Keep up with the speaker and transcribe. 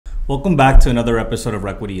Welcome back to another episode of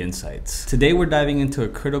Requity Insights. Today we're diving into a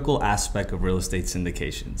critical aspect of real estate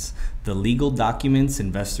syndications, the legal documents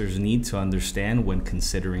investors need to understand when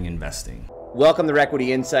considering investing. Welcome to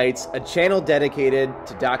Requity Insights, a channel dedicated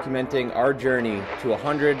to documenting our journey to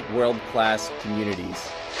 100 world-class communities.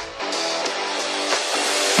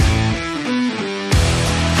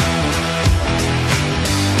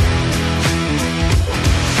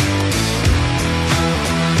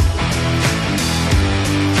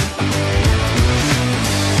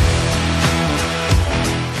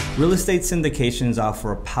 Real estate syndications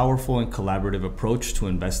offer a powerful and collaborative approach to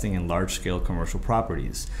investing in large-scale commercial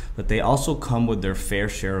properties, but they also come with their fair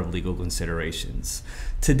share of legal considerations.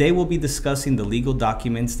 Today we'll be discussing the legal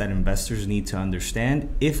documents that investors need to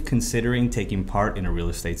understand if considering taking part in a real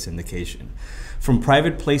estate syndication. From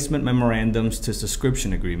private placement memorandums to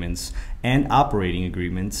subscription agreements and operating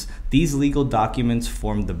agreements, these legal documents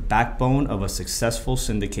form the backbone of a successful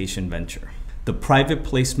syndication venture. The Private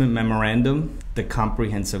Placement Memorandum, the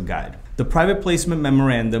comprehensive guide. The Private Placement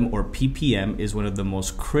Memorandum, or PPM, is one of the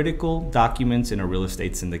most critical documents in a real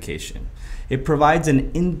estate syndication. It provides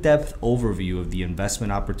an in-depth overview of the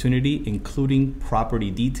investment opportunity, including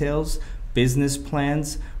property details, business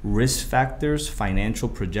plans, risk factors, financial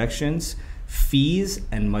projections, fees,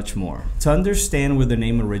 and much more. To understand where the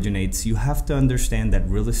name originates, you have to understand that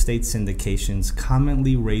real estate syndications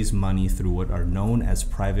commonly raise money through what are known as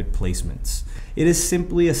private placements. It is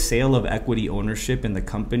simply a sale of equity ownership in the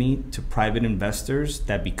company to private investors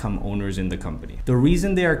that become owners in the company. The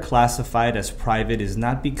reason they are classified as private is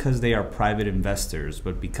not because they are private investors,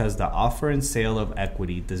 but because the offer and sale of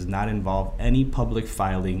equity does not involve any public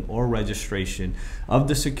filing or registration of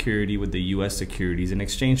the security with the U.S. Securities and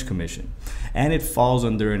Exchange Commission. And it falls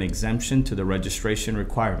under an exemption to the registration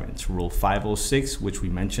requirements, Rule 506, which we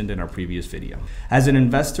mentioned in our previous video. As an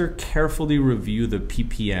investor, carefully review the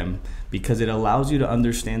PPM because it allows you to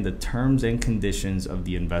understand the terms and conditions of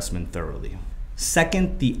the investment thoroughly.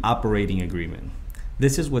 Second, the operating agreement.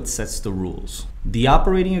 This is what sets the rules. The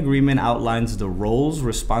operating agreement outlines the roles,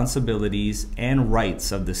 responsibilities, and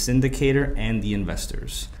rights of the syndicator and the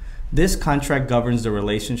investors. This contract governs the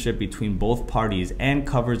relationship between both parties and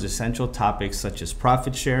covers essential topics such as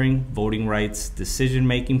profit sharing, voting rights,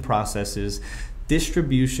 decision-making processes,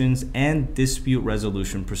 distributions, and dispute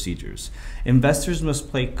resolution procedures. Investors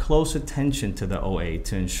must pay close attention to the OA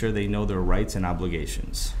to ensure they know their rights and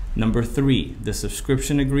obligations. Number 3, the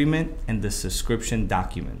subscription agreement and the subscription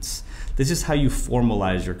documents. This is how you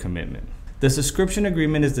formalize your commitment. The subscription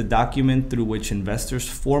agreement is the document through which investors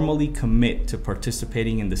formally commit to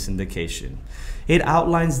participating in the syndication. It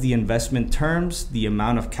outlines the investment terms, the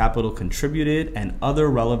amount of capital contributed, and other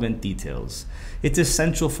relevant details. It's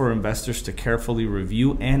essential for investors to carefully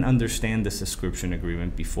review and understand the subscription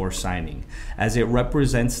agreement before signing, as it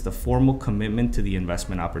represents the formal commitment to the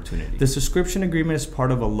investment opportunity. The subscription agreement is part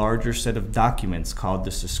of a larger set of documents called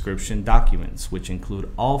the subscription documents, which include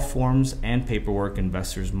all forms and paperwork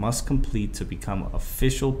investors must complete to become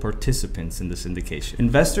official participants in the syndication.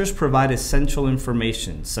 Investors provide essential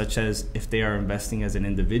information, such as if they are investing as an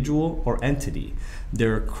individual or entity,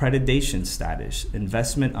 their accreditation status,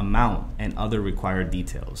 investment amount, and other required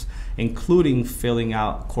details, including filling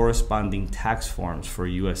out corresponding tax forms for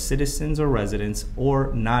U.S. citizens or residents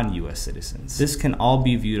or non-U.S. citizens. This can all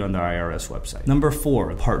be viewed on the IRS website. Number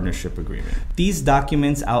 4, partnership agreement. These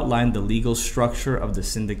documents outline the legal structure of the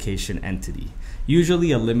syndication entity,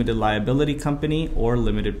 usually a limited liability company or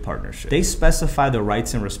limited partnership. They specify the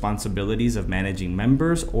rights and responsibilities of managing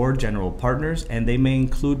members or general partners, and they may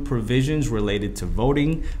include provisions related to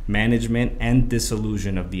voting, management, and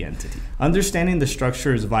dissolution of the entity. Understanding the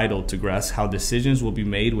structure is vital to grasp how decisions will be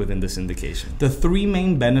made within the syndication. The 3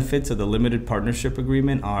 main benefits of the limited partnership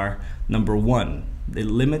agreement are: number 1, it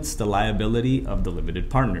limits the liability of the limited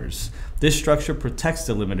partners. This structure protects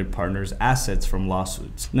the limited partners' assets from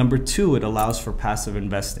lawsuits. Number 2, it allows for passive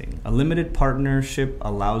investing. A limited partnership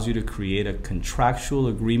allows you to create a contractual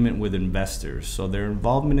agreement with investors, so their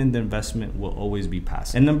involvement in the investment will always be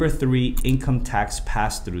passive. And number 3, income tax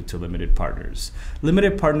pass-through to limited partners.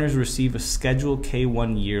 Limited partners receive a Schedule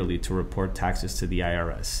K-1 yearly to report taxes to the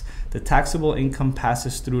IRS. The taxable income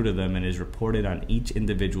passes through to them and is reported on each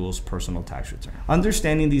individual's personal tax return.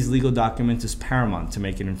 Understanding these legal documents is paramount to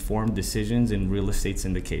making informed decisions in real estate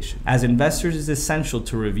syndication. As investors, it is essential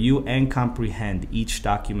to review and comprehend each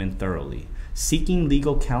document thoroughly. Seeking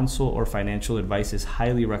legal counsel or financial advice is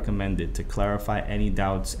highly recommended to clarify any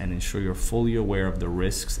doubts and ensure you're fully aware of the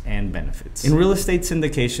risks and benefits. In real estate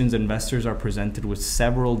syndications, investors are presented with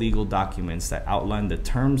several legal documents that outline the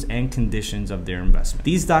terms and conditions of their investment.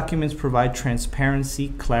 These documents provide transparency,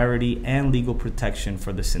 clarity, and legal protection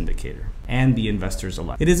for the syndicator and the investors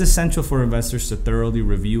alike. It is essential for investors to thoroughly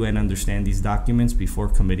review and understand these documents before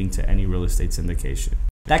committing to any real estate syndication.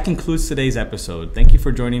 That concludes today's episode. Thank you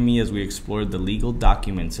for joining me as we explored the legal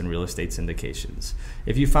documents in real estate syndications.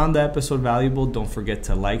 If you found the episode valuable, don't forget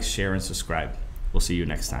to like, share, and subscribe. We'll see you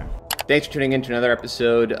next time. Thanks for tuning in to another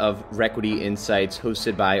episode of Requity Insights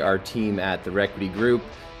hosted by our team at the Requity Group.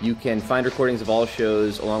 You can find recordings of all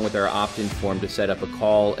shows along with our opt-in form to set up a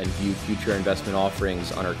call and view future investment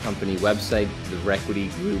offerings on our company website,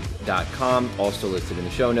 therequitygroup.com, also listed in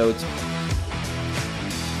the show notes.